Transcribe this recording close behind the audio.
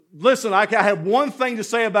listen, I have one thing to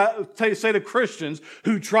say to Christians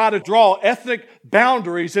who try to draw ethnic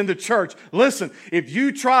boundaries in the church. Listen, if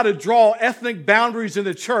you try to draw ethnic boundaries in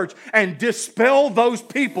the church and dispel those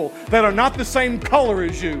people that are not the same color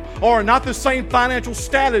as you, or are not the same financial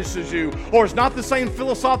status as you, or is not the same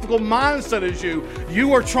philosophical mindset as you,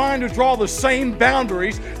 you are trying to draw the same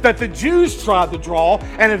boundaries that the Jews tried to draw,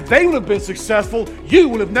 and if they would have been successful, you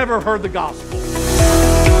would have never heard the gospel.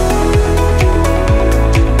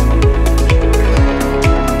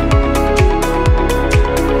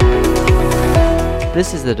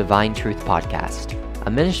 This is the Divine Truth Podcast, a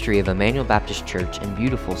ministry of Emmanuel Baptist Church in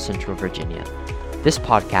beautiful Central Virginia. This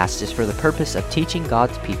podcast is for the purpose of teaching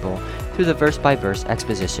God's people through the verse-by-verse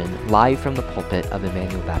exposition live from the pulpit of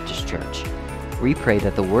Emmanuel Baptist Church. We pray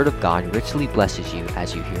that the Word of God richly blesses you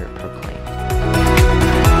as you hear it proclaimed.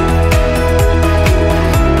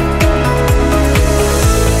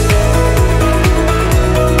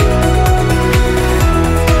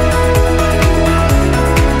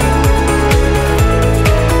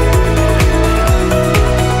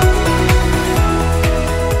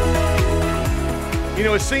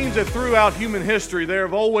 It seems that throughout human history, there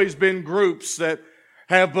have always been groups that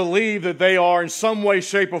have believed that they are in some way,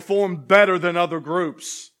 shape, or form better than other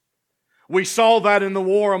groups. We saw that in the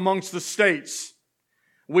war amongst the states.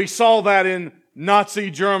 We saw that in Nazi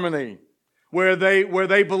Germany, where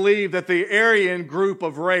they believed that the Aryan group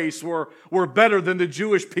of race were better than the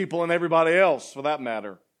Jewish people and everybody else, for that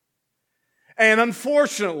matter. And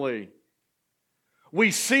unfortunately,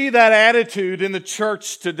 we see that attitude in the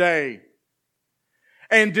church today.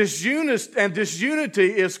 And disunity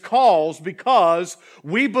is caused because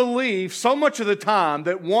we believe so much of the time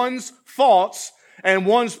that one's thoughts and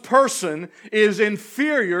one's person is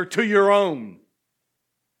inferior to your own.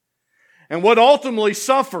 And what ultimately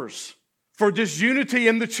suffers for disunity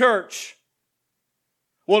in the church,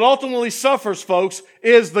 what ultimately suffers, folks,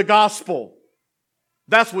 is the gospel.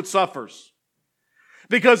 That's what suffers.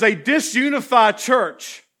 Because a disunified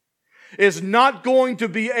church is not going to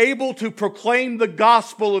be able to proclaim the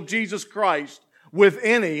gospel of Jesus Christ with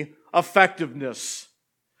any effectiveness.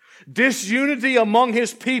 Disunity among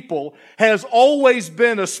His people has always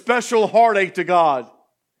been a special heartache to God.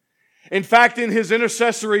 In fact, in His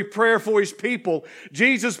intercessory prayer for His people,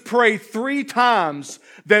 Jesus prayed 3 times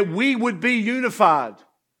that we would be unified.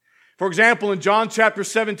 For example, in John chapter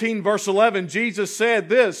 17, verse 11, Jesus said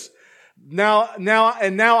this, Now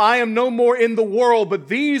I am no more in the world, but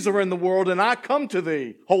these are in the world, and I come to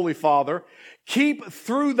thee, Holy Father. Keep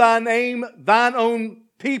through thy name thine own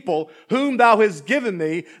people, whom thou hast given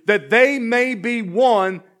me, that they may be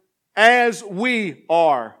one as we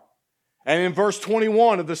are. And in verse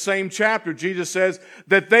 21 of the same chapter, Jesus says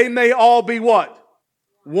that they may all be what?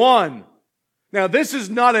 One. Now, this is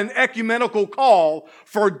not an ecumenical call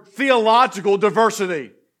for theological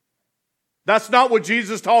diversity. That's not what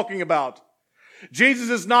Jesus is talking about. Jesus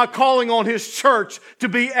is not calling on His church to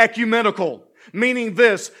be ecumenical. Meaning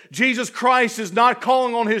this, Jesus Christ is not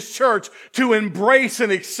calling on His church to embrace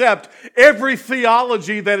and accept every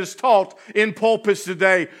theology that is taught in pulpits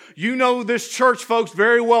today. You know this church, folks,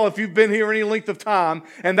 very well if you've been here any length of time,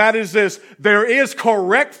 and that is this. There is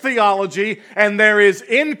correct theology and there is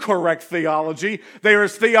incorrect theology. There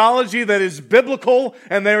is theology that is biblical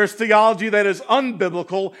and there is theology that is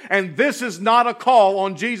unbiblical, and this is not a call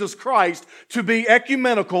on Jesus Christ to be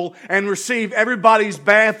ecumenical and receive everybody's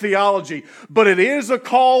bad theology. But it is a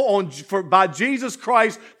call by Jesus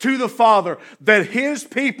Christ to the Father that His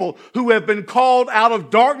people who have been called out of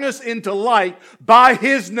darkness into light by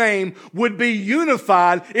His name would be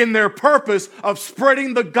unified in their purpose of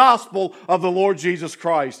spreading the gospel of the Lord Jesus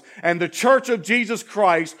Christ. And the church of Jesus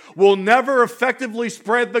Christ will never effectively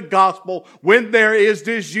spread the gospel when there is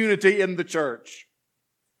disunity in the church.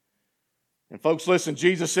 And folks, listen,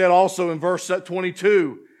 Jesus said also in verse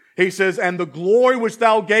 22, He says, and the glory which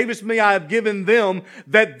thou gavest me, I have given them,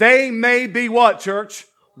 that they may be what, church?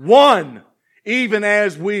 One, even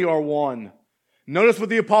as we are one. Notice what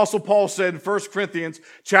the Apostle Paul said in 1 Corinthians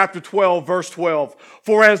chapter 12, verse 12.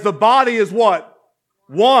 For as the body is what?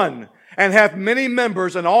 One, and hath many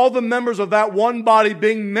members, and all the members of that one body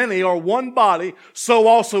being many are one body, so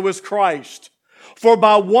also is Christ. For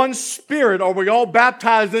by one Spirit are we all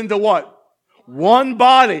baptized into what? One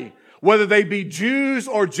body. Whether they be Jews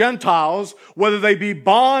or Gentiles, whether they be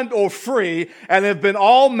bond or free, and have been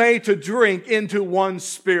all made to drink into one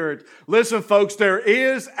Spirit. Listen, folks, there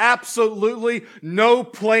is absolutely no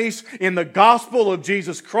place in the gospel of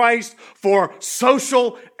Jesus Christ for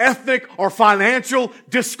social, ethnic, or financial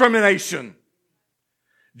discrimination.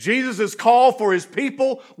 Jesus' call for His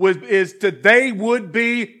people is that they would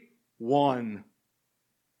be one.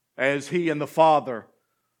 as He and the Father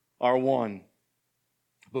are one.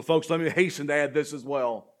 But folks, let me hasten to add this as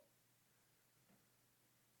well.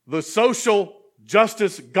 The social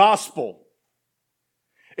justice gospel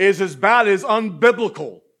is about as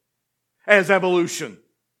unbiblical as evolution.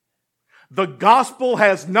 The gospel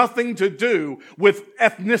has nothing to do with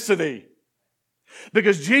ethnicity.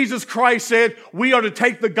 Because Jesus Christ said we are to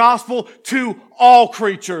take the gospel to all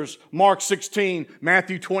creatures. Mark 16,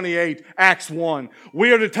 Matthew 28, Acts 1.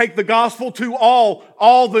 We are to take the gospel to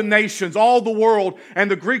all the nations, all the world.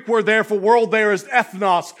 And the Greek word there for world there is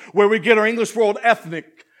ethnos, where we get our English word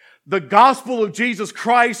ethnic. The gospel of Jesus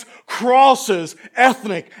Christ crosses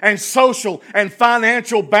ethnic and social and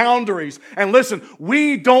financial boundaries. And listen,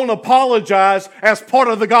 we don't apologize as part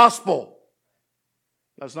of the gospel.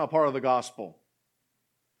 That's not part of the gospel.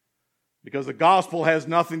 Because the gospel has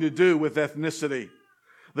nothing to do with ethnicity.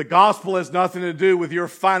 The gospel has nothing to do with your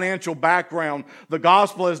financial background. The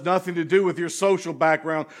gospel has nothing to do with your social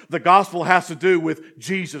background. The gospel has to do with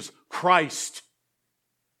Jesus Christ.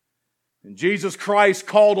 And Jesus Christ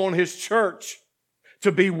called on His church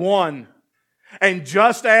to be one. And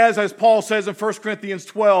just as Paul says in 1 Corinthians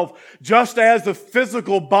 12, just as the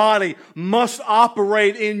physical body must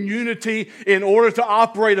operate in unity in order to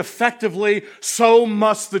operate effectively, so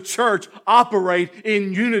must the church operate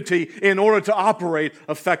in unity in order to operate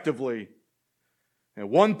effectively. And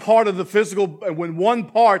when one part of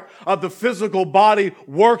the physical body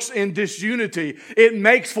works in disunity, it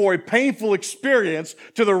makes for a painful experience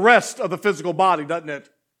to the rest of the physical body, doesn't it?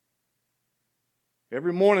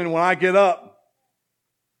 Every morning when I get up,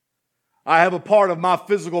 I have a part of my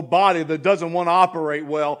physical body that doesn't want to operate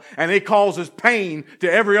well, and it causes pain to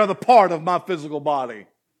every other part of my physical body.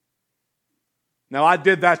 Now, I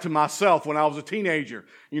did that to myself when I was a teenager.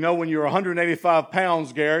 You know, when you're 185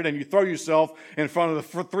 pounds, Garrett, and you throw yourself in front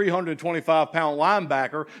of the 325-pound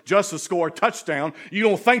linebacker just to score a touchdown, you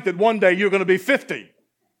don't think that one day you're going to be 50. Of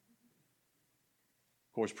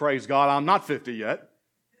course, praise God, I'm not 50 yet.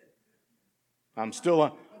 I'm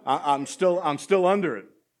still under it.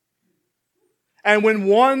 And when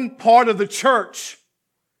one part of the church,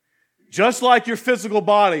 just like your physical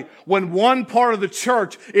body, when one part of the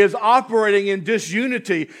church is operating in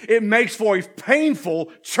disunity, it makes for a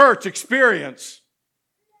painful church experience.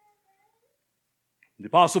 The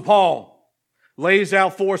Apostle Paul lays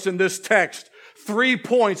out for us in this text 3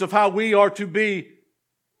 points of how we are to be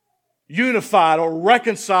unified or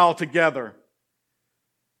reconciled together.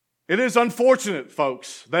 It is unfortunate,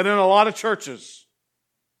 folks, that in a lot of churches,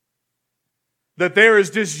 that there is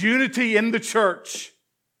disunity in the church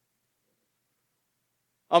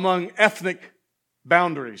among ethnic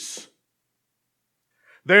boundaries.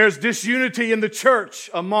 There's disunity in the church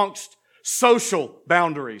amongst social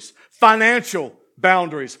boundaries, financial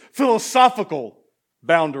boundaries, philosophical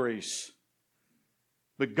boundaries.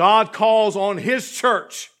 But God calls on His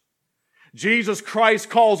church, Jesus Christ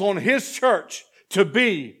calls on His church to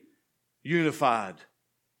be unified.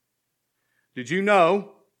 Did you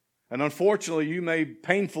know? And unfortunately, you may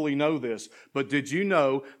painfully know this, but did you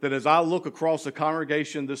know that as I look across the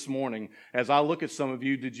congregation this morning, as I look at some of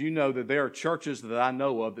you, did you know that there are churches that I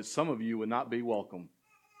know of that some of you would not be welcome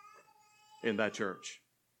in that church?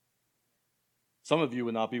 Some of you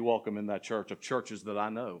would not be welcome in that church of churches that I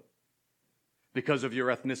know because of your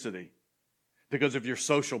ethnicity, because of your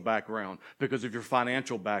social background, because of your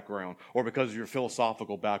financial background, or because of your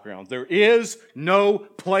philosophical background. There is no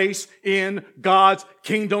place in God's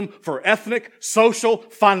kingdom for ethnic, social,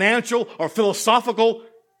 financial, or philosophical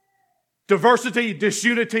diversity,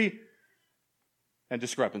 disunity, and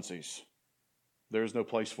discrepancies. There is no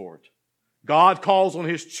place for it. God calls on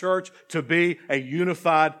His church to be a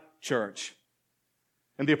unified church.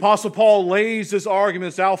 And the Apostle Paul lays his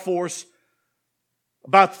arguments out for us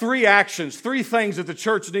about 3 actions, 3 things that the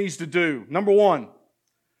church needs to do. Number 1,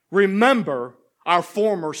 remember our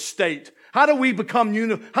former state. How do we become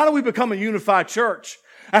a unified church?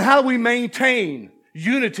 And how do we maintain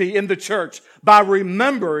unity in the church? By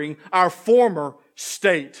remembering our former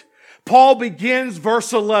state. Paul begins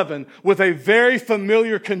verse 11 with a very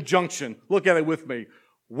familiar conjunction. Look at it with me.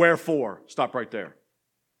 Wherefore. Stop right there.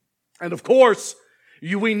 And of course,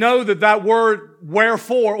 we know that word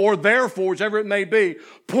wherefore or therefore, whichever it may be,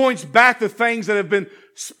 points back to things that have been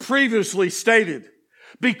previously stated.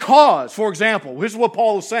 Because, for example, here's what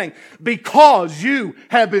Paul is saying. Because you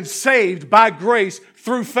have been saved by grace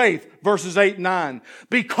through faith. verses 8 and 9.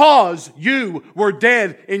 Because you were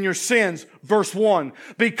dead in your sins, verse 1.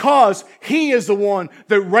 Because He is the one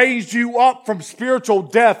that raised you up from spiritual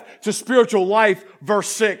death to spiritual life, verse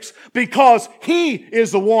 6. Because He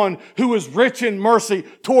is the one who is rich in mercy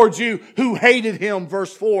towards you who hated Him,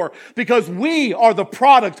 verse 4. Because we are the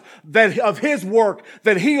product of His work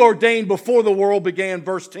that He ordained before the world began,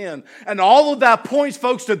 verse 10. And all of that points,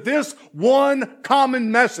 folks, to this one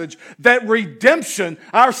common message, that redemption,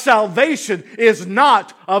 our salvation, is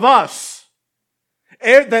not of us.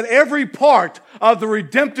 That every part of the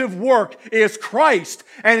redemptive work is Christ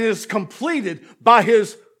and is completed by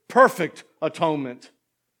His perfect atonement.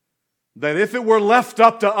 That if it were left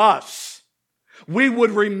up to us, we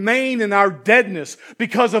would remain in our deadness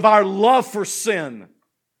because of our love for sin.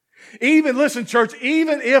 Listen, church,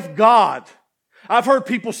 even if God, I've heard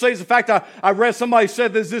people say, in fact, I read somebody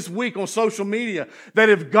said this week on social media, that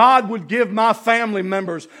if God would give my family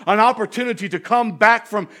members an opportunity to come back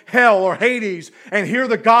from hell or Hades and hear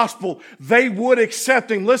the gospel, they would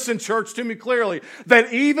accept Him. Listen, church, to me clearly,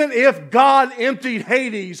 that even if God emptied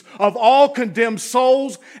Hades of all condemned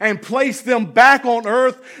souls and placed them back on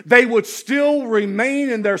earth, they would still remain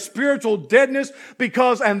in their spiritual deadness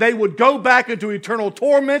and they would go back into eternal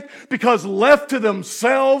torment because left to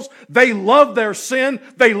themselves, they love their sin,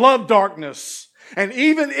 they love darkness. And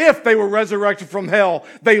even if they were resurrected from hell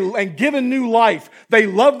and given new life, they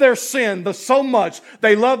love their sin so much,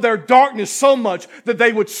 they love their darkness so much that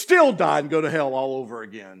they would still die and go to hell all over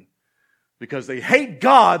again. Because they hate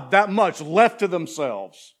God that much, left to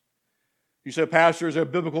themselves. You say, Pastor, is there a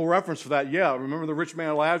biblical reference for that? Yeah, remember the rich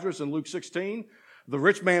man Lazarus in Luke 16? The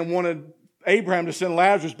rich man wanted Abraham to send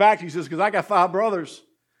Lazarus back. He says, because I got 5 brothers.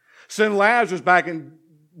 Send Lazarus back, and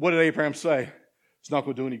what did Abraham say? It's not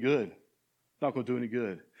going to do any good. It's not going to do any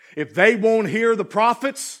good. If they won't hear the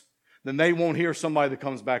prophets, then they won't hear somebody that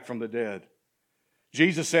comes back from the dead.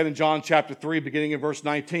 Jesus said in John chapter 3, beginning in verse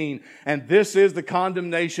 19, and this is the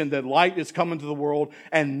condemnation, that light is come into the world,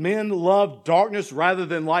 and men love darkness rather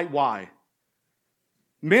than light. Why?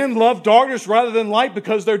 Men love darkness rather than light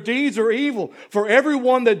because their deeds are evil. For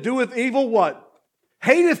everyone that doeth evil, what?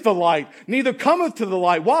 Hateth the light, neither cometh to the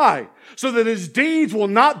light. Why? So that his deeds will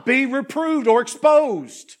not be reproved or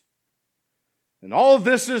exposed. And all of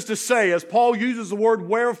this is to say, as Paul uses the word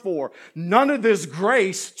wherefore, none of this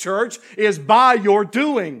grace, church, is by your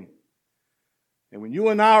doing. And when you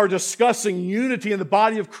and I are discussing unity in the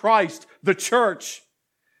body of Christ, the church,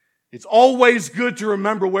 it's always good to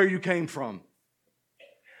remember where you came from.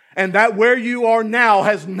 And that where you are now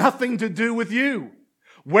has nothing to do with you.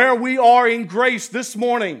 Where we are in grace this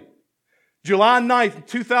morning, July 9th,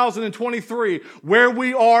 2023, where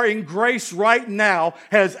we are in grace right now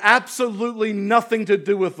has absolutely nothing to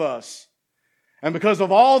do with us. And because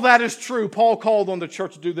of all that is true, Paul called on the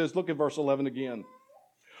church to do this. Look at verse 11 again.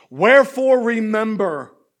 Wherefore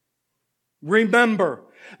remember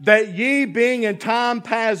that ye being in time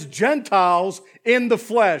past Gentiles in the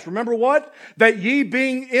flesh. Remember what? That ye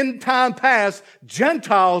being in time past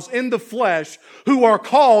Gentiles in the flesh, who are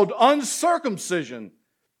called uncircumcision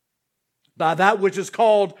by that which is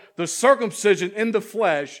called the circumcision in the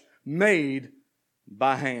flesh made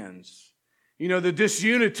by hands. You know, the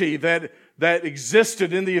disunity that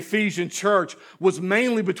existed in the Ephesian church was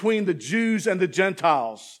mainly between the Jews and the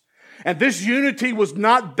Gentiles. And this unity was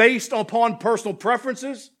not based upon personal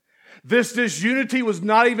preferences. This disunity was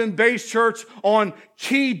not even based, church, on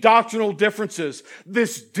key doctrinal differences.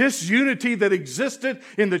 This disunity that existed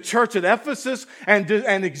in the church at Ephesus and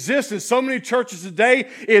exists in so many churches today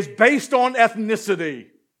is based on ethnicity.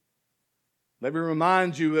 Let me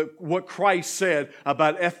remind you that what Christ said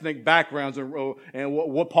about ethnic backgrounds and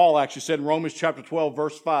what Paul actually said in Romans chapter 12,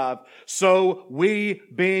 verse 5. So we,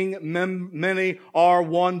 being many, are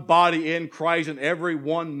one body in Christ, and every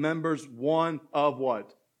one members one of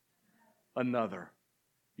what? Another.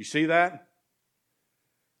 You see that?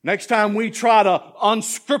 Next time we try to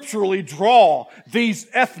unscripturally draw these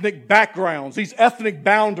ethnic backgrounds, these ethnic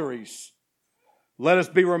boundaries, let us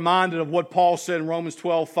be reminded of what Paul said in Romans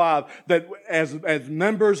 12:5, that as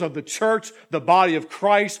members of the church, the body of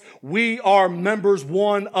Christ, we are members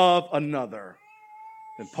one of another.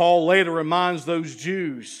 And Paul later reminds those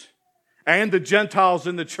Jews and the Gentiles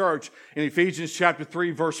in the church in Ephesians chapter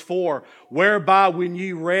 3, verse 4, whereby when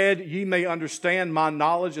ye read, ye may understand my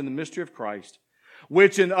knowledge in the mystery of Christ,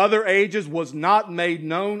 which in other ages was not made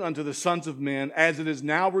known unto the sons of men, as it is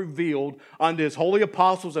now revealed unto his holy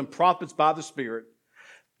apostles and prophets by the Spirit.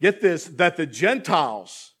 Get this, that the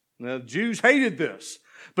Gentiles, now the Jews hated this,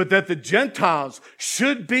 but that the Gentiles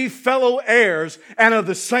should be fellow heirs and of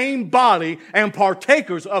the same body and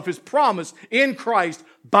partakers of his promise in Christ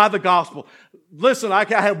by the gospel. Listen, I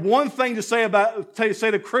have one thing to say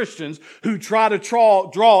to Christians who try to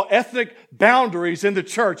draw ethnic boundaries in the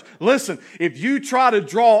church. Listen, if you try to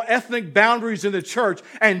draw ethnic boundaries in the church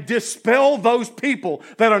and dispel those people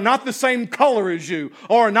that are not the same color as you,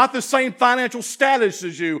 or are not the same financial status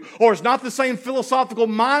as you, or is not the same philosophical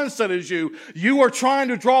mindset as you, you are trying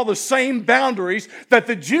to draw the same boundaries that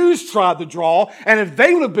the Jews tried to draw, and if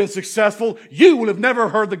they would have been successful, you would have never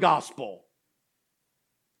heard the gospel.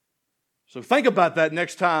 So think about that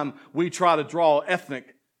next time we try to draw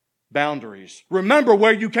ethnic boundaries. Remember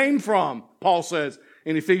where you came from, Paul says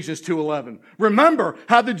in Ephesians 2:11. Remember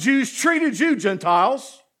how the Jews treated you,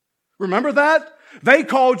 Gentiles. Remember that? They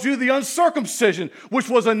called you the uncircumcision, which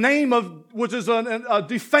is a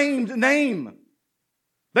defamed name.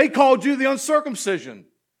 They called you the uncircumcision.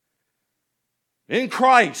 In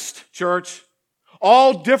Christ, church,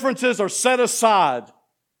 all differences are set aside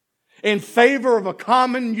in favor of a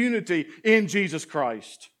common unity in Jesus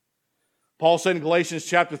Christ. Paul said in Galatians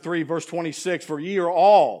chapter 3, verse 26, for ye are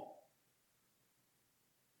all.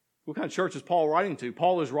 What kind of church is Paul writing to?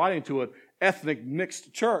 Paul is writing to an ethnic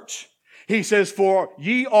mixed church. He says, for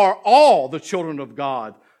ye are all the children of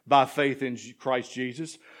God by faith in Christ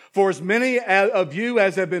Jesus. For as many of you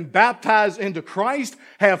as have been baptized into Christ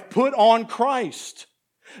have put on Christ.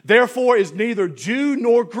 Therefore is neither Jew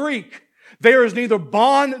nor Greek. There is neither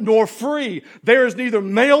bond nor free. There is neither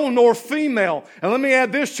male nor female. And let me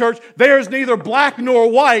add this, church. There is neither black nor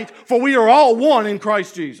white, for we are all one in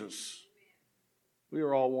Christ Jesus. We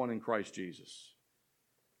are all one in Christ Jesus.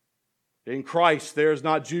 In Christ, there is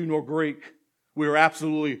not Jew nor Greek. We are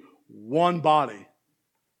absolutely one body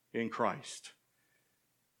in Christ.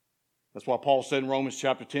 That's why Paul said in Romans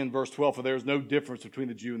chapter 10, verse 12, for there is no difference between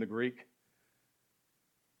the Jew and the Greek.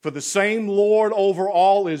 For the same Lord over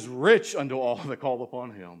all is rich unto all that call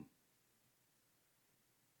upon Him.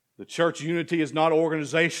 The church unity is not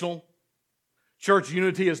organizational. Church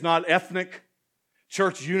unity is not ethnic.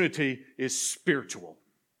 Church unity is spiritual.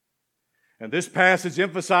 And this passage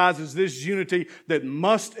emphasizes this unity that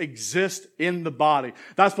must exist in the body.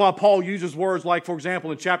 That's why Paul uses words like, for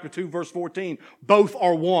example, in chapter 2, verse 14, both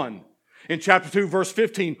are one. In chapter 2, verse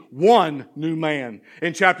 15, one new man.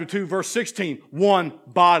 In chapter 2, verse 16, one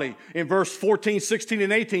body. In verse 14, 16,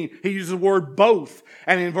 and 18, he uses the word both.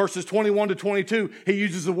 And in verses 21 to 22, he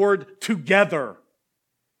uses the word together.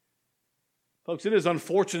 Folks, it is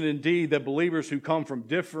unfortunate indeed that believers who come from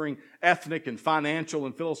differing ethnic and financial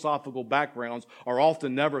and philosophical backgrounds are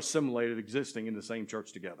often never assimilated existing in the same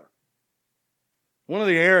church together. One of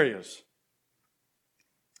the areas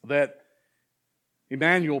that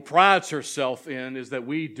Emmanuel prides herself in is that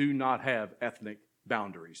we do not have ethnic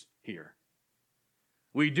boundaries here.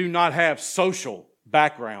 We do not have social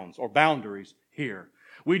backgrounds or boundaries here.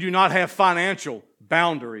 We do not have financial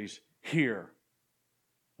boundaries here.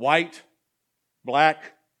 White,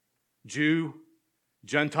 black, Jew,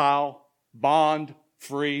 Gentile, bond,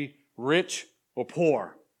 free, rich, or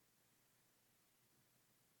poor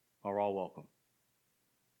are all welcome.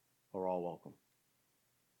 Are all welcome.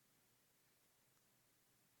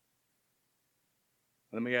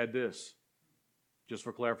 Let me add this, just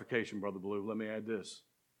for clarification, Brother Blue, let me add this.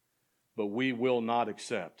 But we will not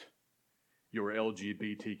accept your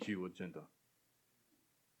LGBTQ agenda.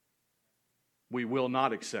 We will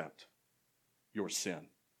not accept your sin.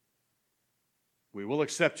 We will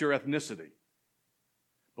accept your ethnicity,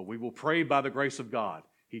 but we will pray by the grace of God,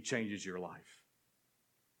 He changes your life.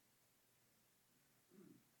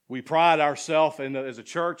 We pride ourselves as a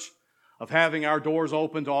church of having our doors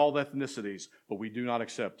open to all ethnicities, but we do not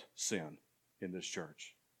accept sin in this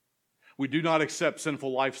church. We do not accept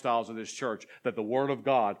sinful lifestyles in this church that the Word of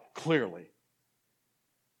God clearly,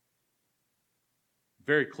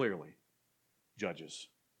 very clearly judges.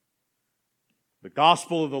 The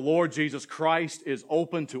gospel of the Lord Jesus Christ is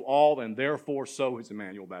open to all, and therefore so is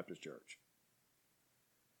Emmanuel Baptist Church.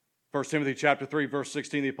 1 Timothy chapter 3, verse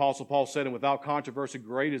 16, the Apostle Paul said, and without controversy,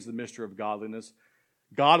 great is the mystery of godliness.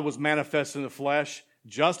 God was manifest in the flesh,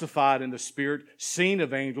 justified in the Spirit, seen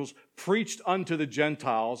of angels, preached unto the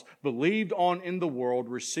Gentiles, believed on in the world,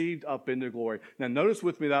 received up into glory. Now notice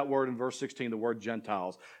with me that word in verse 16, the word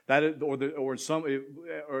Gentiles. That is, or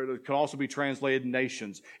it could also be translated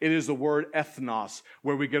nations. It is the word ethnos,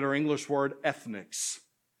 where we get our English word ethnics.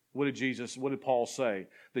 What did Paul say?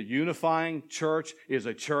 The unifying church is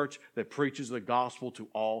a church that preaches the gospel to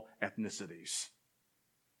all ethnicities.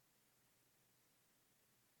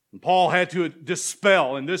 And Paul had to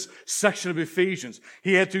dispel, in this section of Ephesians,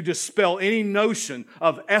 he had to dispel any notion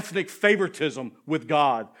of ethnic favoritism with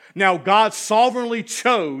God. Now, God sovereignly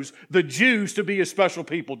chose the Jews to be His special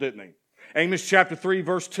people, didn't He? Amos chapter 3,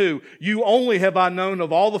 verse 2, you only have I known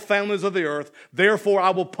of all the families of the earth, therefore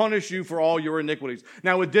I will punish you for all your iniquities.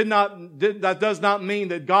 Now that does not mean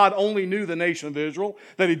that God only knew the nation of Israel,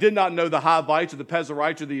 that he did not know the Hivites or the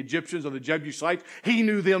Pezerites or the Egyptians or the Jebusites. He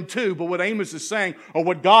knew them too. But what Amos is saying, or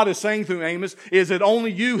what God is saying through Amos, is that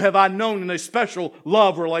only you have I known in a special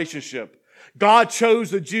love relationship. God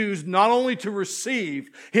chose the Jews not only to receive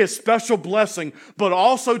his special blessing, but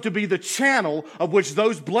also to be the channel of which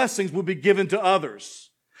those blessings would be given to others.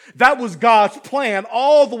 That was God's plan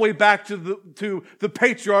all the way back to the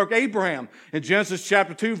patriarch Abraham. In Genesis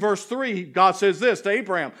chapter 2, verse 3, God says this to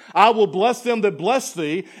Abraham, I will bless them that bless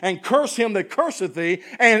thee, and curse him that curseth thee,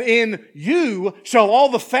 and in you shall all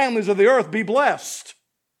the families of the earth be blessed.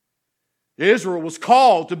 Israel was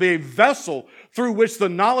called to be a vessel through which the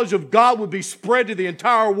knowledge of God would be spread to the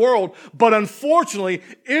entire world. But unfortunately,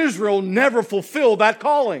 Israel never fulfilled that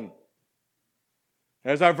calling.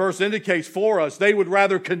 As our verse indicates for us, they would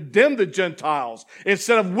rather condemn the Gentiles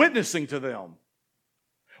instead of witnessing to them.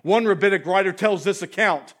 One rabbinic writer tells this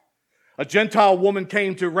account. A Gentile woman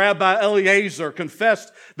came to Rabbi Eliezer,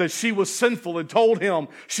 confessed that she was sinful, and told him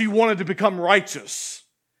she wanted to become righteous.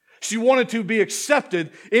 She wanted to be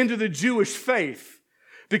accepted into the Jewish faith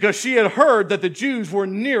because she had heard that the Jews were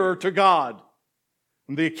nearer to God.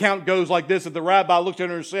 And the account goes like this, that the rabbi looked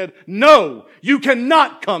at her and said, no, you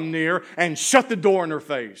cannot come near, and shut the door in her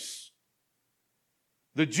face.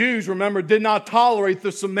 The Jews, remember, did not tolerate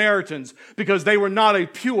the Samaritans because they were not a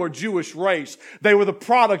pure Jewish race. They were the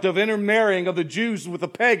product of intermarrying of the Jews with the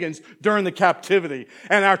pagans during the captivity.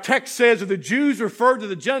 And our text says that the Jews referred to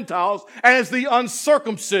the Gentiles as the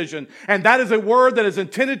uncircumcision. And that is a word that is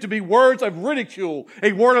intended to be words of ridicule,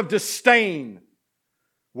 a word of disdain.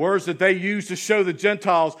 Words that they used to show the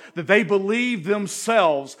Gentiles that they believed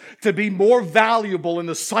themselves to be more valuable in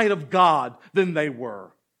the sight of God than they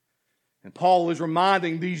were. And Paul is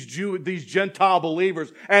reminding these Gentile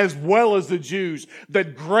believers, as well as the Jews,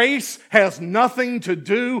 that grace has nothing to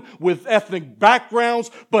do with ethnic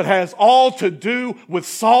backgrounds, but has all to do with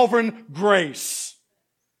sovereign grace.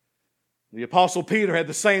 The Apostle Peter had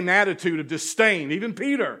the same attitude of disdain. Even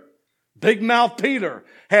Peter, big mouth Peter,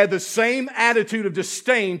 had the same attitude of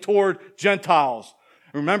disdain toward Gentiles.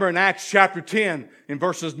 Remember in Acts chapter 10, in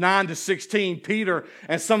verses 9 to 16, Peter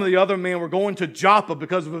and some of the other men were going to Joppa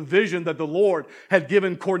because of a vision that the Lord had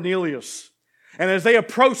given Cornelius. And as they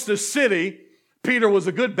approached the city, Peter was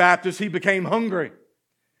a good Baptist, he became hungry.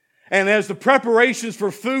 And as the preparations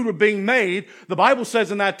for food were being made, the Bible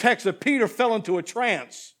says in that text that Peter fell into a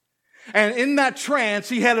trance. And in that trance,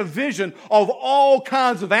 he had a vision of all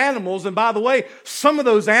kinds of animals. And by the way, some of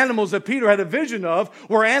those animals that Peter had a vision of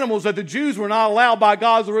were animals that the Jews were not allowed by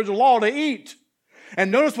God's original law to eat. And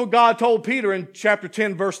notice what God told Peter in chapter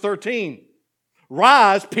 10, verse 13.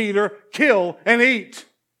 Rise, Peter, kill and eat.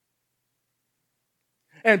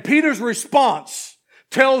 And Peter's response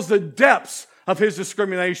tells the depths of his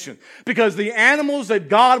discrimination. Because the animals that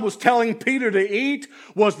God was telling Peter to eat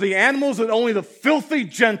was the animals that only the filthy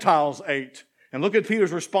Gentiles ate. And look at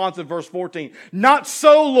Peter's response in verse 14. Not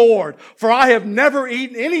so, Lord, for I have never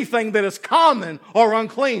eaten anything that is common or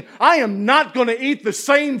unclean. I am not going to eat the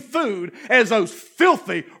same food as those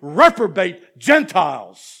filthy, reprobate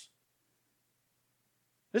Gentiles.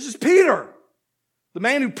 This is Peter, the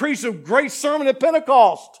man who preached a great sermon at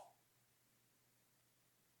Pentecost.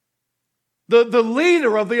 The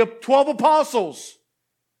leader of the 12 apostles.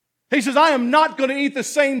 He says, I am not going to eat the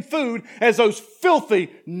same food as those filthy,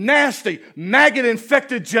 nasty,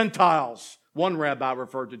 maggot-infected Gentiles. One rabbi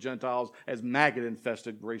referred to Gentiles as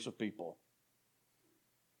maggot-infested race of people.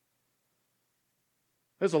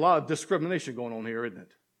 There's a lot of discrimination going on here, isn't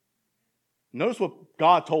it? Notice what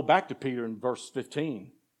God told back to Peter in verse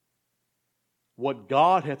 15. What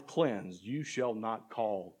God hath cleansed, you shall not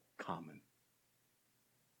call common.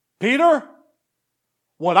 Peter,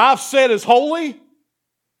 what I've said is holy.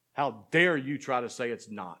 How dare you try to say it's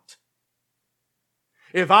not?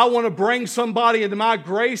 If I want to bring somebody into my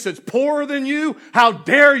grace that's poorer than you, how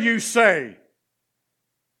dare you say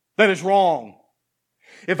that it's wrong?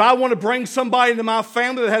 If I want to bring somebody into my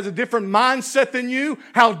family that has a different mindset than you,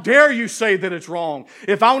 how dare you say that it's wrong?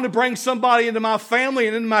 If I want to bring somebody into my family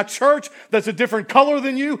and into my church that's a different color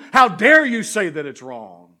than you, how dare you say that it's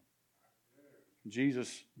wrong?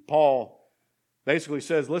 Paul basically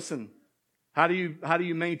says, listen, how do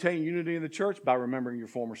you maintain unity in the church? By remembering your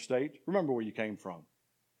former state. Remember where you came from.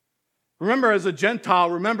 Remember as a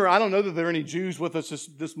Gentile, I don't know that there are any Jews with us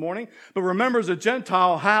this morning, but remember as a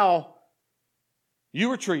Gentile how you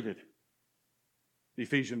were treated. The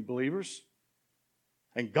Ephesian believers.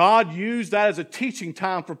 And God used that as a teaching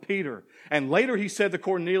time for Peter. And later he said to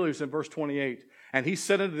Cornelius in verse 28, and he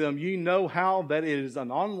said unto them, ye know how that it is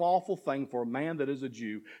an unlawful thing for a man that is a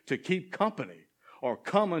Jew to keep company or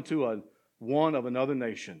come unto one of another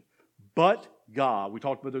nation. But God, we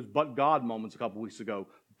talked about those but God moments a couple weeks ago.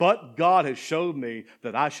 But God has showed me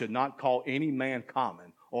that I should not call any man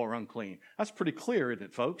common or unclean. That's pretty clear, isn't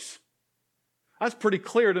it, folks? That's pretty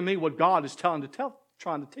clear to me what God is trying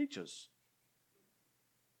to teach us.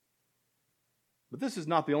 But this is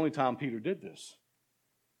not the only time Peter did this.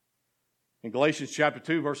 In Galatians chapter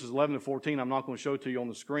 2, verses 11 to 14, I'm not going to show it to you on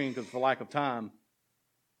the screen because for lack of time.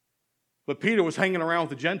 But Peter was hanging around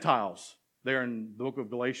with the Gentiles there in the book of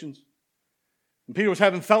Galatians. And Peter was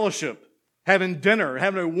having fellowship, having dinner,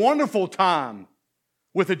 having a wonderful time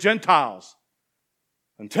with the Gentiles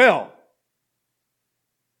until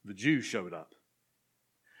the Jews showed up.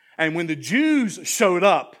 And when the Jews showed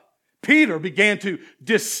up, Peter began to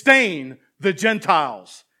disdain the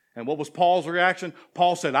Gentiles. And what was Paul's reaction?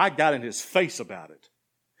 Paul said, I got in his face about it.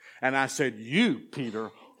 And I said, you, Peter,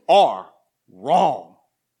 are wrong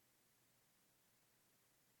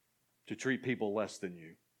to treat people less than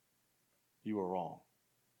you. You are wrong.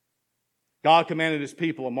 God commanded his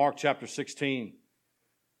people in Mark chapter 16.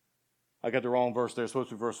 I got the wrong verse there. It's supposed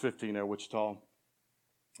to be verse 15 there, Wichita.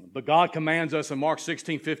 But God commands us in Mark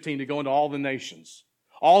 16:15 to go into all the nations,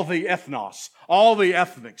 all the ethnos, all the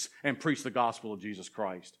ethnics, and preach the gospel of Jesus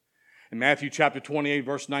Christ. In Matthew chapter 28,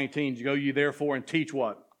 verse 19, go ye therefore and teach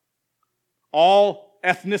what? All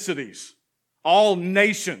ethnicities, all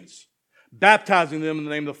nations, baptizing them in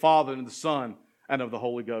the name of the Father and of the Son and of the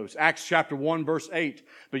Holy Ghost. Acts chapter 1, verse 8.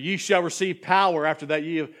 But ye shall receive power after that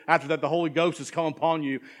the Holy Ghost has come upon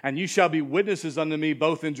you, and ye shall be witnesses unto me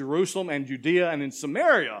both in Jerusalem and Judea and in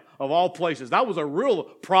Samaria, of all places. That was a real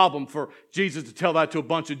problem for Jesus to tell that to a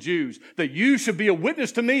bunch of Jews, that you should be a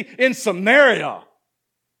witness to me in Samaria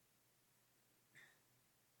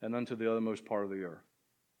and unto the othermost part of the earth.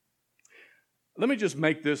 Let me just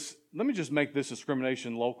make this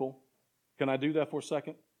discrimination local. Can I do that for a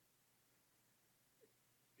second?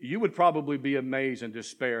 You would probably be amazed and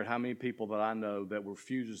despair at how many people that I know that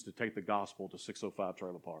refuses to take the gospel to 605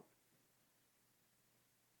 Trailer Park.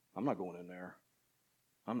 I'm not going in there.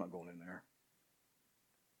 I'm not going in there.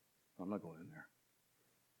 I'm not going in there.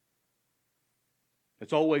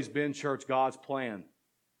 It's always been, church, God's plan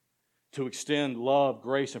to extend love,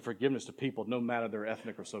 grace, and forgiveness to people no matter their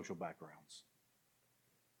ethnic or social backgrounds.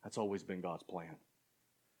 That's always been God's plan.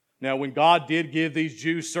 Now, when God did give these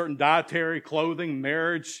Jews certain dietary, clothing,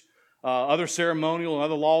 marriage, other ceremonial and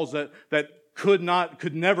other laws that could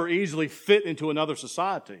never easily fit into another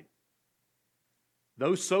society,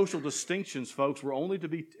 those social distinctions, folks, were only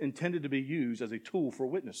intended to be used as a tool for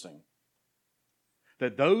witnessing.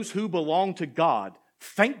 That those who belong to God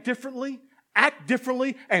think differently, act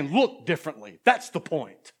differently, and look differently. That's the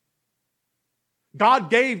point.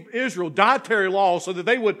 God gave Israel dietary laws so that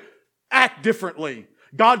they would act differently.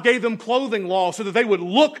 God gave them clothing laws so that they would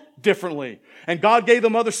look differently. And God gave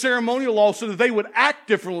them other ceremonial laws so that they would act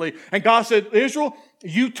differently. And God said, Israel,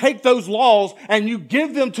 you take those laws and you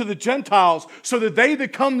give them to the Gentiles so that they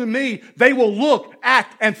that come to me, they will look,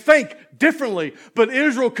 act, and think differently. But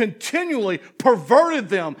Israel continually perverted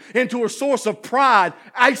them into a source of pride,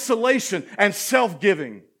 isolation, and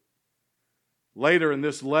self-giving. Later in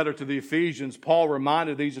this letter to the Ephesians, Paul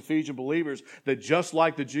reminded these Ephesian believers that just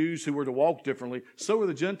like the Jews who were to walk differently, so were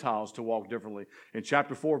the Gentiles to walk differently. In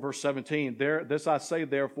chapter 4, verse 17, this I say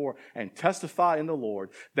therefore, and testify in the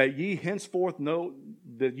Lord, that ye henceforth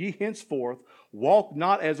walk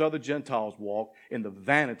not as other Gentiles walk, in the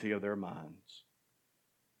vanity of their minds.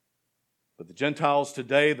 But the Gentiles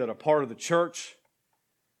today that are part of the church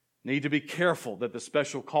need to be careful that the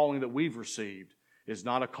special calling that we've received is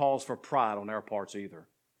not a cause for pride on our parts either.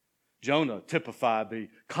 Jonah typified the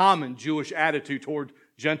common Jewish attitude toward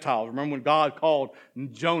Gentiles. Remember when God called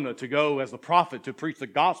Jonah to go as the prophet to preach the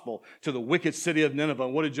gospel to the wicked city of Nineveh.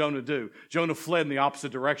 And what did Jonah do? Jonah fled in the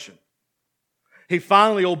opposite direction. He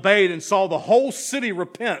finally obeyed and saw the whole city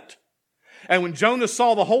repent. And when Jonah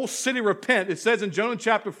saw the whole city repent, it says in Jonah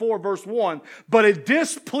chapter 4, verse 1, but it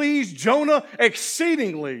displeased Jonah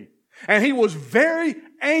exceedingly, and he was very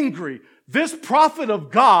angry. This prophet of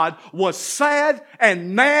God was sad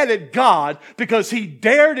and mad at God because he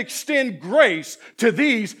dared extend grace to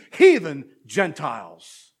these heathen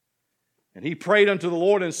Gentiles. And he prayed unto the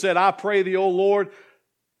Lord and said, I pray thee, O Lord,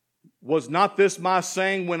 was not this my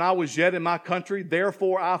saying when I was yet in my country?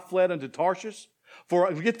 Therefore I fled unto Tarshish.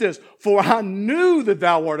 For, get this, for I knew that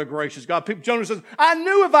thou art a gracious God. Jonah says, I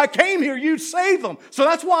knew if I came here, you'd save them. So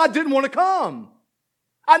that's why I didn't want to come.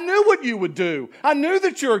 I knew what you would do. I knew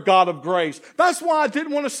that you're a God of grace. That's why I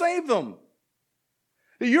didn't want to save them.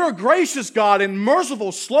 You're a gracious God and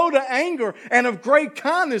merciful, slow to anger, and of great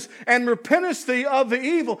kindness, and repentance of the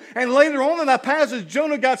evil. And later on in that passage,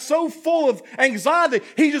 Jonah got so full of anxiety,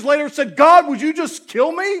 he just later said, God, would you just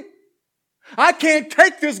kill me? I can't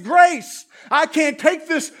take this grace. I can't take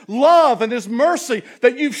this love and this mercy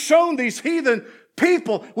that you've shown these heathen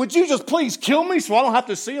people. Would you just please kill me so I don't have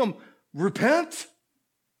to see them repent?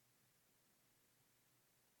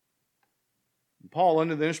 Paul,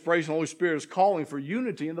 under the inspiration of the Holy Spirit, is calling for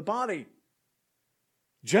unity in the body.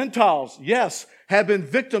 Gentiles, yes, have been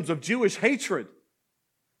victims of Jewish hatred.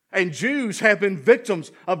 And Jews have been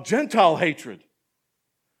victims of Gentile hatred.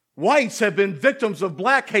 Whites have been victims of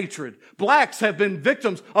black hatred. Blacks have been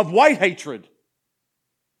victims of white hatred.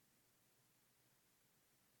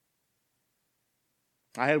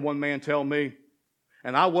 I had one man tell me,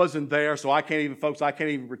 and I wasn't there, so I can't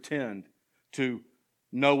even pretend to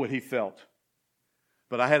know what he felt.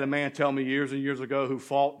 But I had a man tell me years and years ago who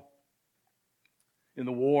fought in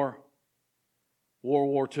the World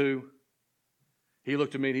War II. He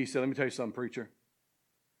looked at me and he said, let me tell you something, preacher.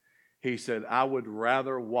 He said, I would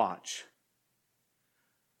rather watch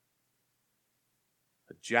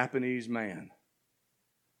a Japanese man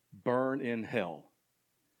burn in hell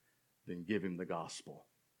than give him the gospel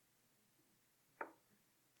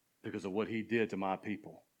because of what he did to my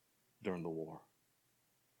people during the war.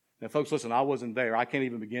 Now, folks, listen, I wasn't there. I can't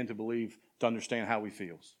even begin to understand how he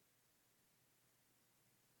feels.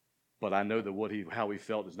 But I know that how he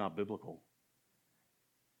felt is not biblical.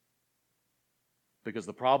 Because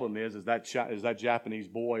the problem is that Japanese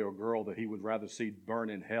boy or girl that he would rather see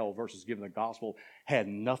burn in hell versus giving the gospel had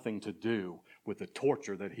nothing to do with the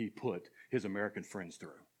torture that he put his American friends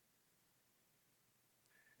through.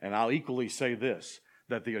 And I'll equally say this,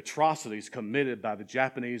 that the atrocities committed by the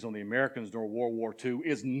Japanese on the Americans during World War II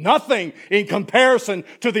is nothing in comparison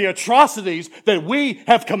to the atrocities that we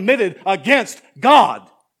have committed against God.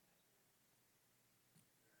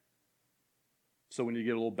 So we need to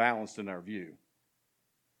get a little balanced in our view.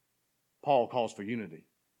 Paul calls for unity,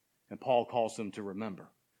 and Paul calls them to remember.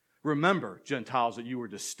 Remember, Gentiles, that you were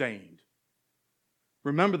disdained.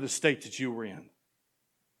 Remember the state that you were in.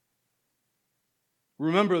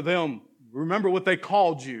 Remember them. Remember what they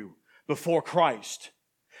called you before Christ.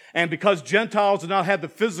 And because Gentiles did not have the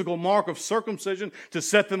physical mark of circumcision to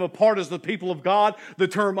set them apart as the people of God, the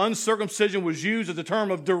term uncircumcision was used as a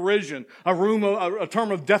term of derision, a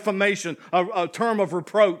term of defamation, a term of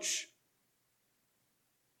reproach.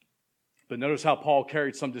 But notice how Paul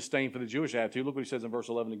carried some disdain for the Jewish attitude. Look what he says in verse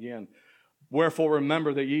 11 again. Wherefore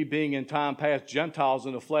remember that ye being in time past Gentiles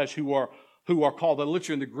in the flesh who are called, the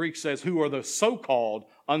literally in the Greek says, who are the so-called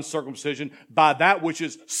uncircumcision, by that which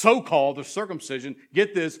is so-called the circumcision,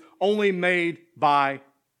 get this, only made by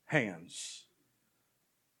hands.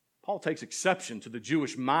 Paul takes exception to the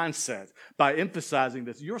Jewish mindset by emphasizing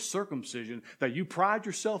that your circumcision that you pride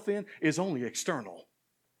yourself in is only external.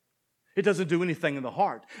 It doesn't do anything in the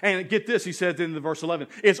heart. And get this, he says in the verse 11,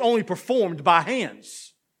 it's only performed by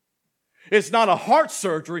hands. It's not a heart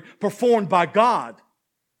surgery performed by God.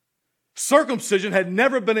 Circumcision had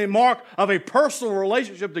never been a mark of a personal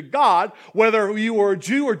relationship to God, whether you were a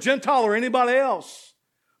Jew or Gentile or anybody else.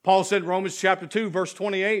 Paul said in Romans chapter 2, verse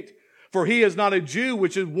 28, for he is not a Jew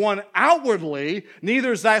which is one outwardly,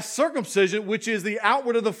 neither is that circumcision which is the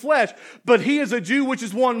outward of the flesh, but he is a Jew which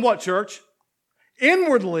is one, what, church?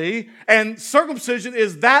 Inwardly, and circumcision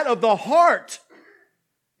is that of the heart.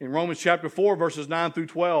 In Romans chapter 4, verses 9 through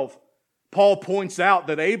 12, Paul points out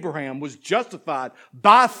that Abraham was justified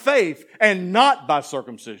by faith and not by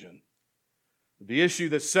circumcision. The issue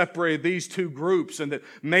that separated these two groups and that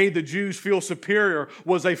made the Jews feel superior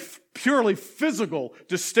was a purely physical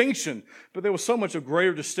distinction. But there was so much a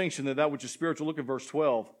greater distinction than that which is spiritual. Look at verse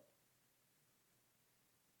 12.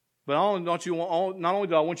 But not only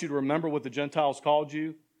do I want you to remember what the Gentiles called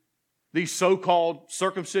you, these so-called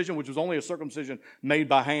circumcision, which was only a circumcision made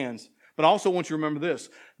by hands, but I also want you to remember this,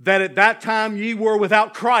 that at that time ye were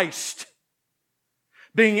without Christ,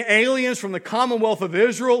 being aliens from the commonwealth of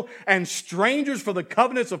Israel and strangers for the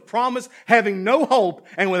covenants of promise, having no hope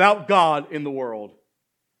and without God in the world.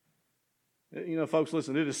 You know, folks,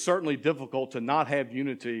 listen, it is certainly difficult to not have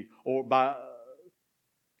unity or by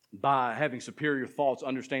having superior thoughts,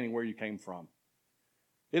 understanding where you came from.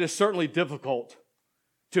 It is certainly difficult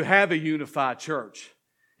to have a unified church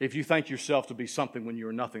if you think yourself to be something when you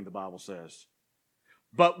are nothing, the Bible says.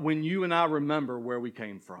 But when you and I remember where we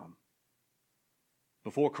came from.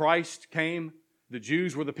 Before Christ came, the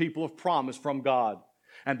Jews were the people of promise from God.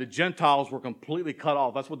 And the Gentiles were completely cut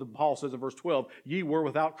off. That's what Paul says in verse 12. Ye were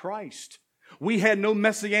without Christ. We had no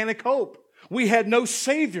messianic hope. We had no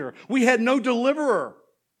Savior. We had no deliverer.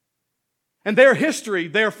 And their history,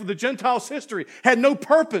 the Gentiles' history, had no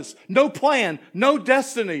purpose, no plan, no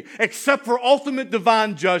destiny, except for ultimate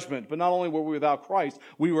divine judgment. But not only were we without Christ,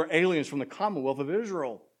 we were aliens from the commonwealth of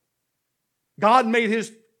Israel. God made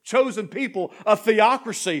His chosen people a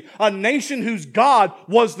theocracy, a nation whose God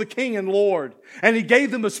was the King and Lord. And He gave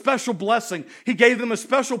them a special blessing. He gave them a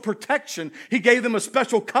special protection. He gave them a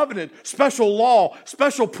special covenant, special law,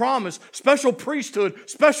 special promise, special priesthood,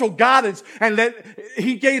 special guidance. And that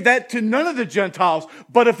He gave that to none of the Gentiles.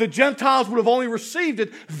 But if the Gentiles would have only received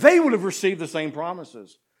it, they would have received the same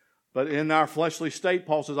promises. But in our fleshly state,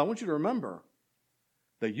 Paul says, I want you to remember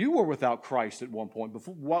that you were without Christ at one point.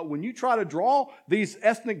 When you try to draw these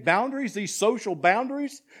ethnic boundaries, these social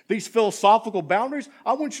boundaries, these philosophical boundaries,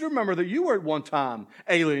 I want you to remember that you were at one time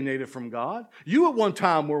alienated from God. You at one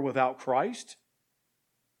time were without Christ.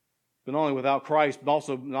 But not only without Christ, but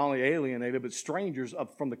also not only alienated, but strangers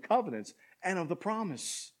from the covenants and of the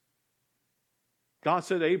promise. God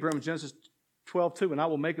said to Abraham in Genesis 12:2, and I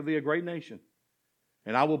will make of thee a great nation,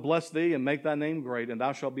 and I will bless thee and make thy name great, and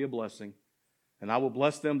thou shalt be a blessing. And I will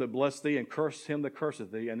bless them that bless thee, and curse him that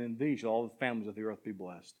curseth thee, and in thee shall all the families of the earth be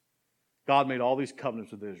blessed. God made all these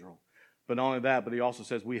covenants with Israel. But not only that, but He also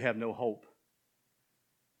says we have no hope.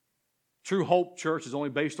 True hope, church, is only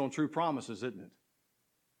based on true promises, isn't it?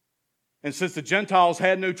 And since the Gentiles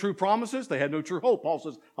had no true promises, they had no true hope. Paul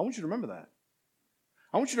says, I want you to remember that.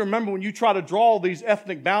 I want you to remember when you try to draw these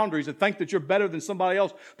ethnic boundaries and think that you're better than somebody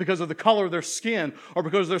else because of the color of their skin or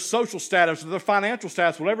because of their social status or their financial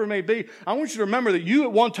status, whatever it may be. I want you to remember that you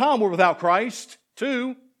at one time were without Christ,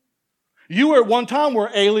 too. You were at one time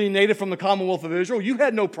were alienated from the commonwealth of Israel. You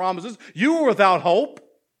had no promises. You were without hope.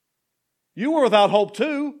 You were without hope,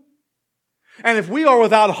 too. And if we are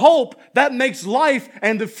without hope, that makes life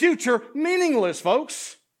and the future meaningless,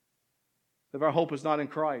 folks, if our hope is not in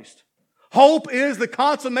Christ. Hope is the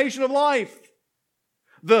consummation of life.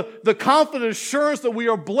 The confident assurance that we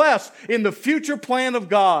are blessed in the future plan of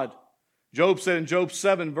God. Job said in Job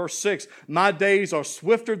 7, verse 6, my days are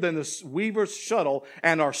swifter than the weaver's shuttle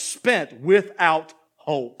and are spent without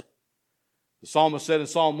hope. The psalmist said in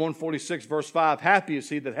Psalm 146, verse 5, happy is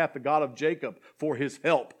he that hath the God of Jacob for his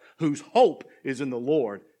help, whose hope is in the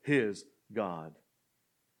Lord his God.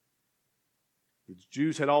 The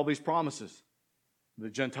Jews had all these promises. The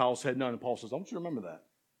Gentiles had none. And Paul says, I want you to remember that.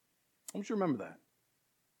 I want you to remember that.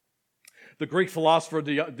 The Greek philosopher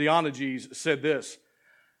Diogenes said this.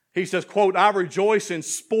 He says, quote, I rejoice in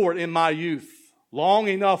sport in my youth. Long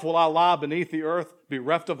enough will I lie beneath the earth,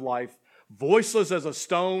 bereft of life, voiceless as a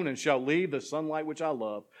stone, and shall leave the sunlight which I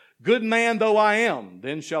love. Good man though I am,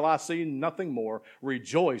 then shall I see nothing more.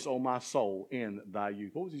 Rejoice, O my soul, in thy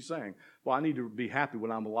youth. What was he saying? Well, I need to be happy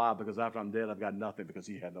when I'm alive because after I'm dead, I've got nothing because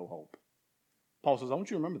he had no hope. Paul says, I want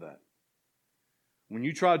you to remember that. When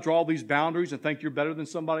you try to draw these boundaries and think you're better than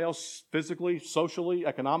somebody else physically, socially,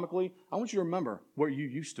 economically, I want you to remember where you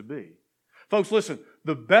used to be. Folks, listen,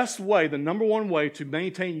 the best way, the number one way to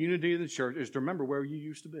maintain unity in the church is to remember where you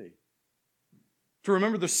used to be. To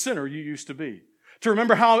remember the sinner you used to be. To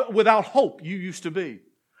remember how without hope you used to be.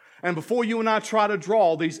 And before you and I try to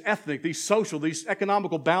draw these ethnic, these social, these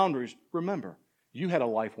economical boundaries, remember, you had a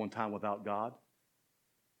life one time without God.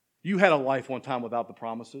 You had a life one time without the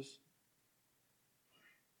promises.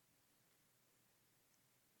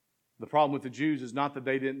 The problem with the Jews is not that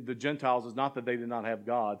the Gentiles is not that they did not have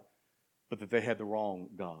God, but that they had the wrong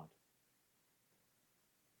God.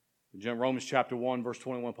 In Romans chapter 1, verse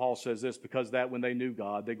 21, Paul says this, because that when they knew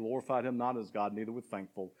God, they glorified Him not as God, neither were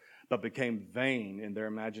thankful, but became vain in their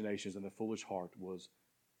imaginations, and their foolish heart was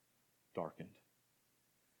darkened.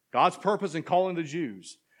 God's purpose in calling the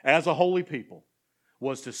Jews as a holy people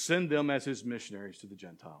was to send them as His missionaries to the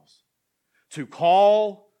Gentiles. To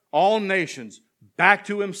call all nations back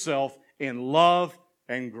to Himself in love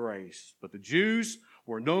and grace. But the Jews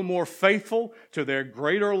were no more faithful to their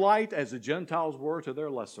greater light as the Gentiles were to their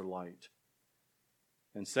lesser light.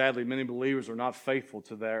 And sadly, many believers are not faithful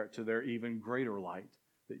to their even greater light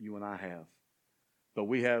that you and I have. But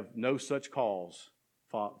we have no such cause,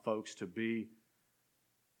 folks, to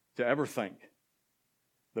ever think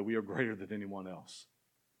that we are greater than anyone else.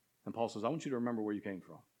 And Paul says, I want you to remember where you came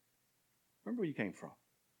from. Remember where you came from.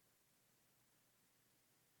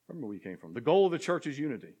 Remember where you came from. The goal of the church is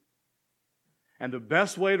unity. And the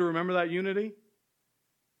best way to remember that unity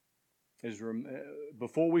is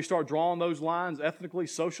before we start drawing those lines ethnically,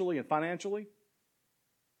 socially, and financially,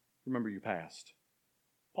 remember your past.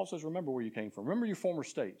 Paul says, remember where you came from. Remember your former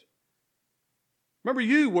state. Remember,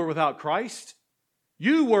 you were without Christ.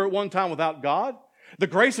 You were at one time without God. The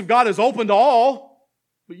grace of God is open to all,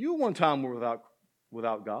 but you one time were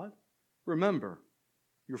without God. Remember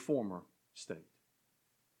your former state.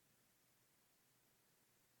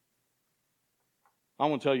 I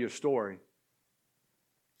want to tell you a story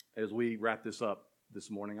as we wrap this up this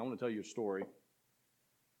morning. I want to tell you a story.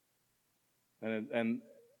 And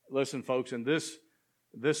listen, folks, and this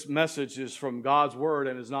message is from God's Word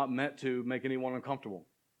and is not meant to make anyone uncomfortable.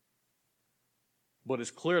 But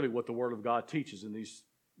it's clearly what the Word of God teaches in these.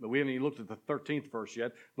 We haven't even looked at the 13th verse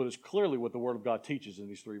yet, but it's clearly what the Word of God teaches in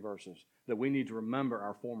these 3 verses. That we need to remember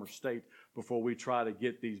our former state before we try to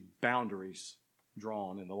get these boundaries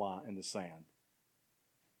drawn in the sand.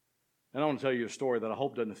 And I want to tell you a story that I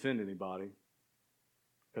hope doesn't offend anybody,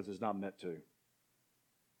 because it's not meant to.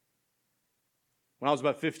 When I was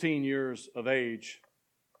about 15 years of age,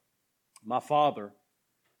 my father,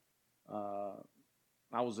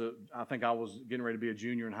 I think I was getting ready to be a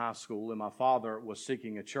junior in high school, and my father was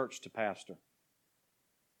seeking a church to pastor.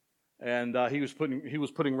 And he was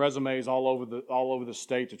putting resumes all over the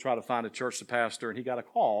state to try to find a church to pastor, and he got a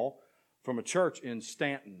call from a church in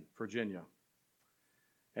Stanton, Virginia.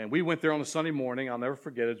 And we went there on a Sunday morning. I'll never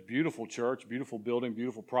forget it. It's a beautiful church, beautiful building,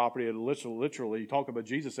 beautiful property. It literally, you talk about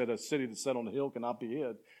Jesus said a city that's set on the hill cannot be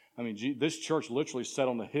hid. I mean, this church literally set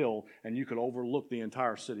on the hill, and you could overlook the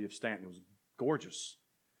entire city of Stanton. It was gorgeous.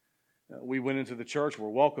 We went into the church. We're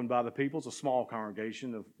welcomed by the people. It's a small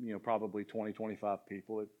congregation of probably 20, 25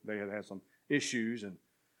 people. They had some issues, and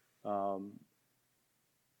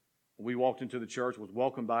we walked into the church, was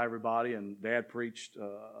welcomed by everybody, and Dad preached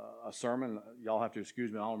a sermon. Y'all have to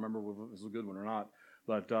excuse me. I don't remember if it was a good one or not,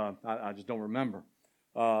 but I just don't remember.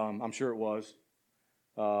 I'm sure it was.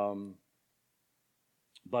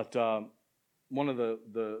 But one of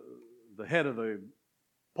the head of the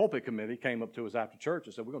pulpit committee came up to us after church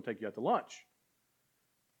and said, "We're going to take you out to lunch."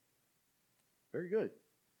 Very good.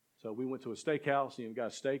 So we went to a steakhouse, and we got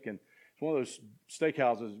a steak, and it's one of those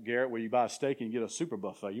steakhouses, Garrett, where you buy a steak and you get a super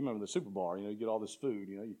buffet. You remember the super bar, you get all this food,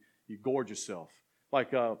 you gorge yourself.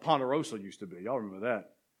 Like Ponderosa used to be. Y'all remember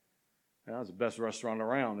that. That was the best restaurant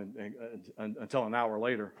around until an hour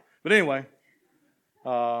later. But anyway,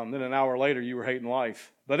 then an hour later you were hating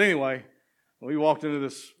life. But anyway, we walked into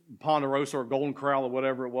this Ponderosa or Golden Corral or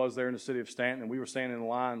whatever it was there in the city of Stanton, and we were standing in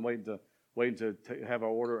line waiting to have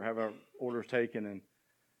our orders taken, and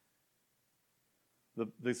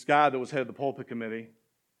this guy that was head of the pulpit committee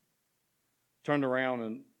turned around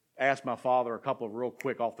and asked my father a couple of real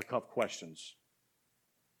quick off-the-cuff questions.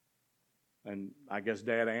 And I guess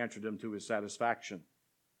Dad answered them to his satisfaction.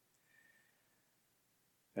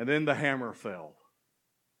 And then the hammer fell.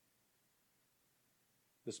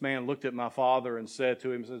 This man looked at my father and said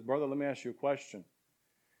to him, "Brother, let me ask you a question."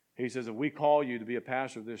 He says, "If we call you to be a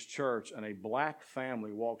pastor of this church and a black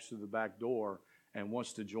family walks through the back door and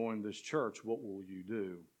wants to join this church, what will you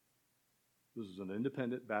do?" This is an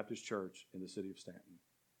independent Baptist church in the city of Stanton.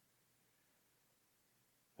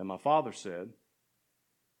 And my father said,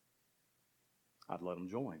 "I'd let them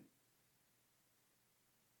join."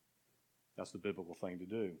 That's the biblical thing to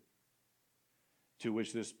do. To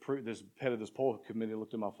which this head of this pulpit committee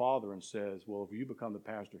looked at my father and says, "Well, if you become the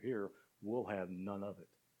pastor here, we'll have none of it.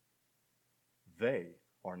 They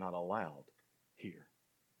are not allowed here."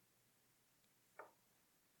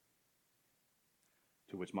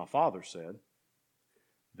 To which my father said,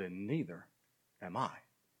 "Then neither am I."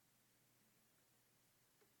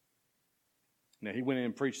 Now, he went in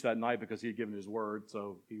and preached that night because he had given his word,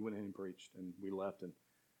 so he went in and preached, and we left and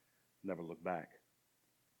never looked back.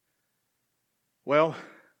 Well,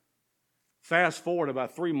 fast forward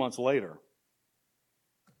about 3 months later.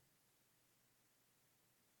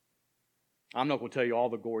 I'm not going to tell you all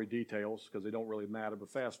the gory details because they don't really matter, but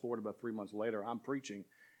fast forward about 3 months later, I'm preaching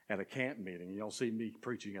at a camp meeting. You don't see me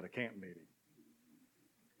preaching at a camp meeting.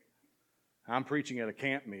 I'm preaching at a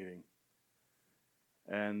camp meeting.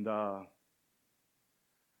 And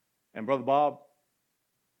Brother Bob,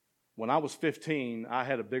 when I was 15, I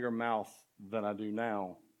had a bigger mouth than I do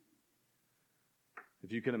now.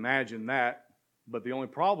 If you can imagine that. But the only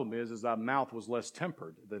problem is that mouth was less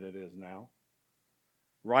tempered than it is now.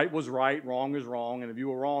 Right was right, wrong is wrong, and if you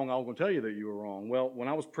were wrong, I was going to tell you that you were wrong. Well, when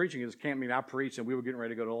I was preaching at this camp meeting, I preached, and we were getting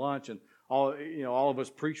ready to go to lunch, and all of us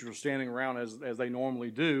preachers were standing around as they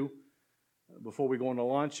normally do before we go into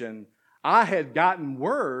lunch, and I had gotten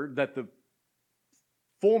word that the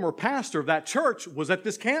former pastor of that church was at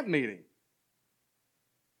this camp meeting.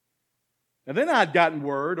 And then I'd gotten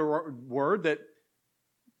word that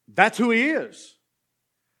that's who he is.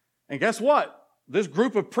 And guess what? This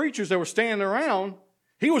group of preachers that were standing around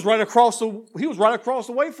He was right across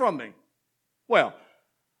the way from me. Well,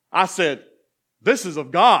 I said, this is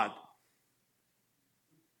of God.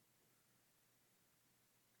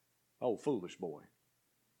 Oh, foolish boy.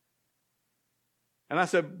 And I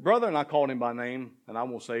said, brother, and I called him by name, and I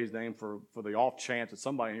won't say his name for the off chance that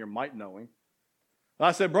somebody here might know him. And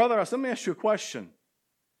I said, brother, let me ask you a question.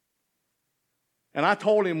 And I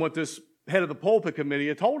told him what this head of the pulpit committee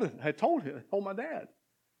had told my dad.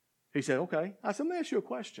 He said, okay. I said, let me ask you a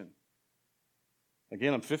question.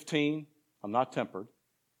 Again, I'm 15. I'm not tempered.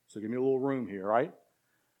 So give me a little room here, right?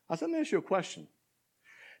 I said, let me ask you a question.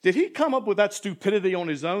 Did he come up with that stupidity on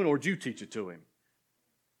his own, or did you teach it to him?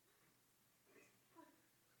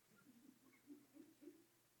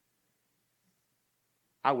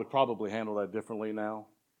 I would probably handle that differently now.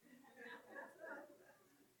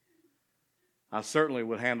 I certainly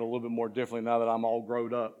would handle a little bit more differently now that I'm all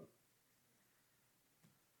grown up.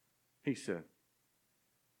 He said,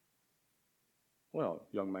 well,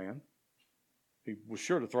 young man. He was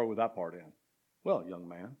sure to throw that part in. Well, young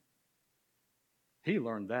man. He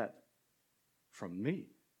learned that from me.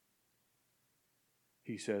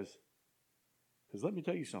 He says, because let me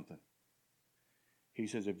tell you something. He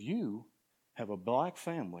says, if you have a black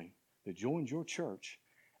family that joins your church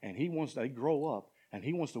and they grow up and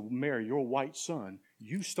he wants to marry your white son,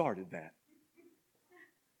 you started that.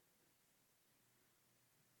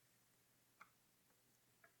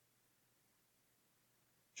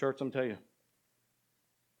 Church, I'm telling you,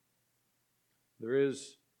 there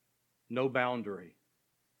is no boundary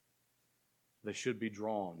that should be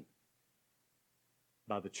drawn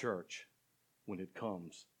by the church when it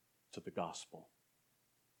comes to the gospel.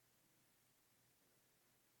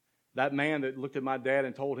 That man that looked at my dad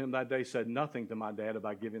and told him that day said nothing to my dad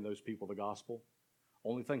about giving those people the gospel.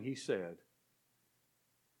 Only thing he said,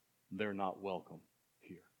 they're not welcome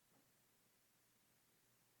here.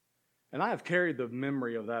 And I have carried the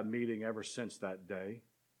memory of that meeting ever since that day.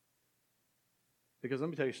 Because let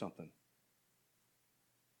me tell you something.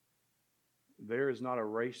 There is not a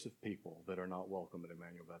race of people that are not welcome at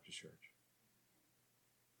Emmanuel Baptist Church.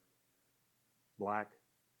 Black,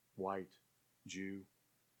 white, Jew,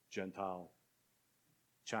 Gentile,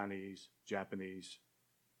 Chinese, Japanese,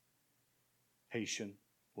 Haitian,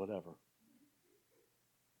 whatever.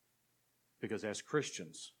 Because as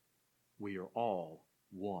Christians, we are all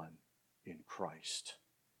one in Christ.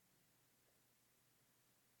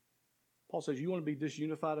 Paul says, you want to be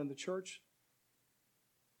disunified in the church?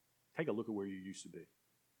 Take a look at where you used to be.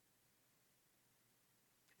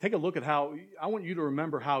 Take a look at I want you to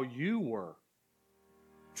remember how you were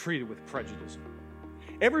treated with prejudice.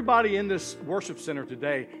 Everybody in this worship center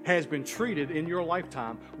today has been treated in your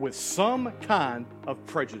lifetime with some kind of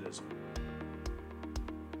prejudice.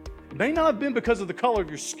 It may not have been because of the color of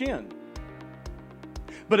your skin,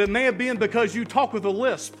 but it may have been because you talk with a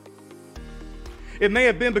lisp. It may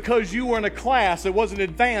have been because you were in a class that wasn't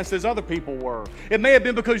advanced as other people were. It may have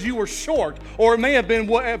been because you were short, or it may have been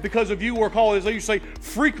because of you were called, as you say,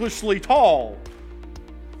 freakishly tall.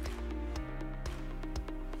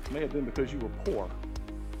 It may have been because you were poor.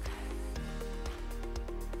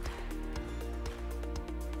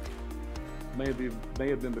 It may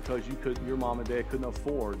have been because your mom and dad couldn't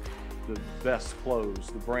afford the best clothes,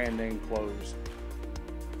 the brand name clothes.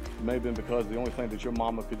 It may have been because the only thing that your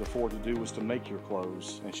mama could afford to do was to make your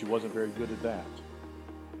clothes, and she wasn't very good at that.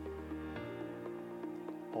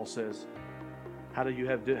 Paul says, how do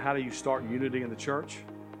you start unity in the church?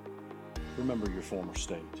 Remember your former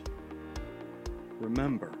state.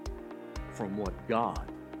 Remember from what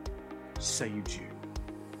God saved you.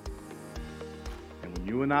 And when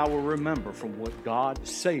you and I will remember from what God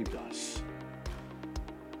saved us,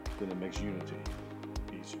 then it makes unity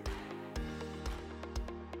easier.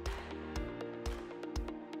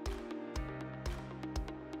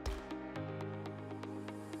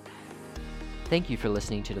 Thank you for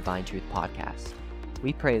listening to Divine Truth Podcast.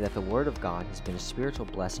 We pray that the Word of God has been a spiritual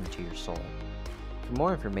blessing to your soul. For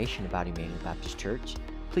more information about Emmanuel Baptist Church,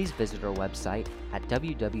 please visit our website at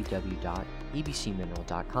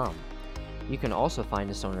www.ebcmineral.com. You can also find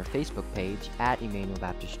us on our Facebook page at Emmanuel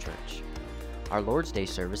Baptist Church. Our Lord's Day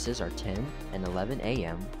services are 10 and 11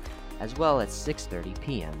 a.m. as well as 6:30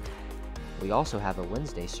 p.m. We also have a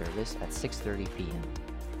Wednesday service at 6:30 p.m.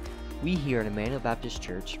 We here at Emmanuel Baptist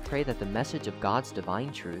Church pray that the message of God's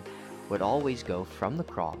divine truth would always go from the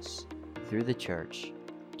cross, through the church,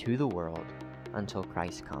 to the world, until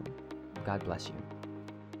Christ come. God bless you.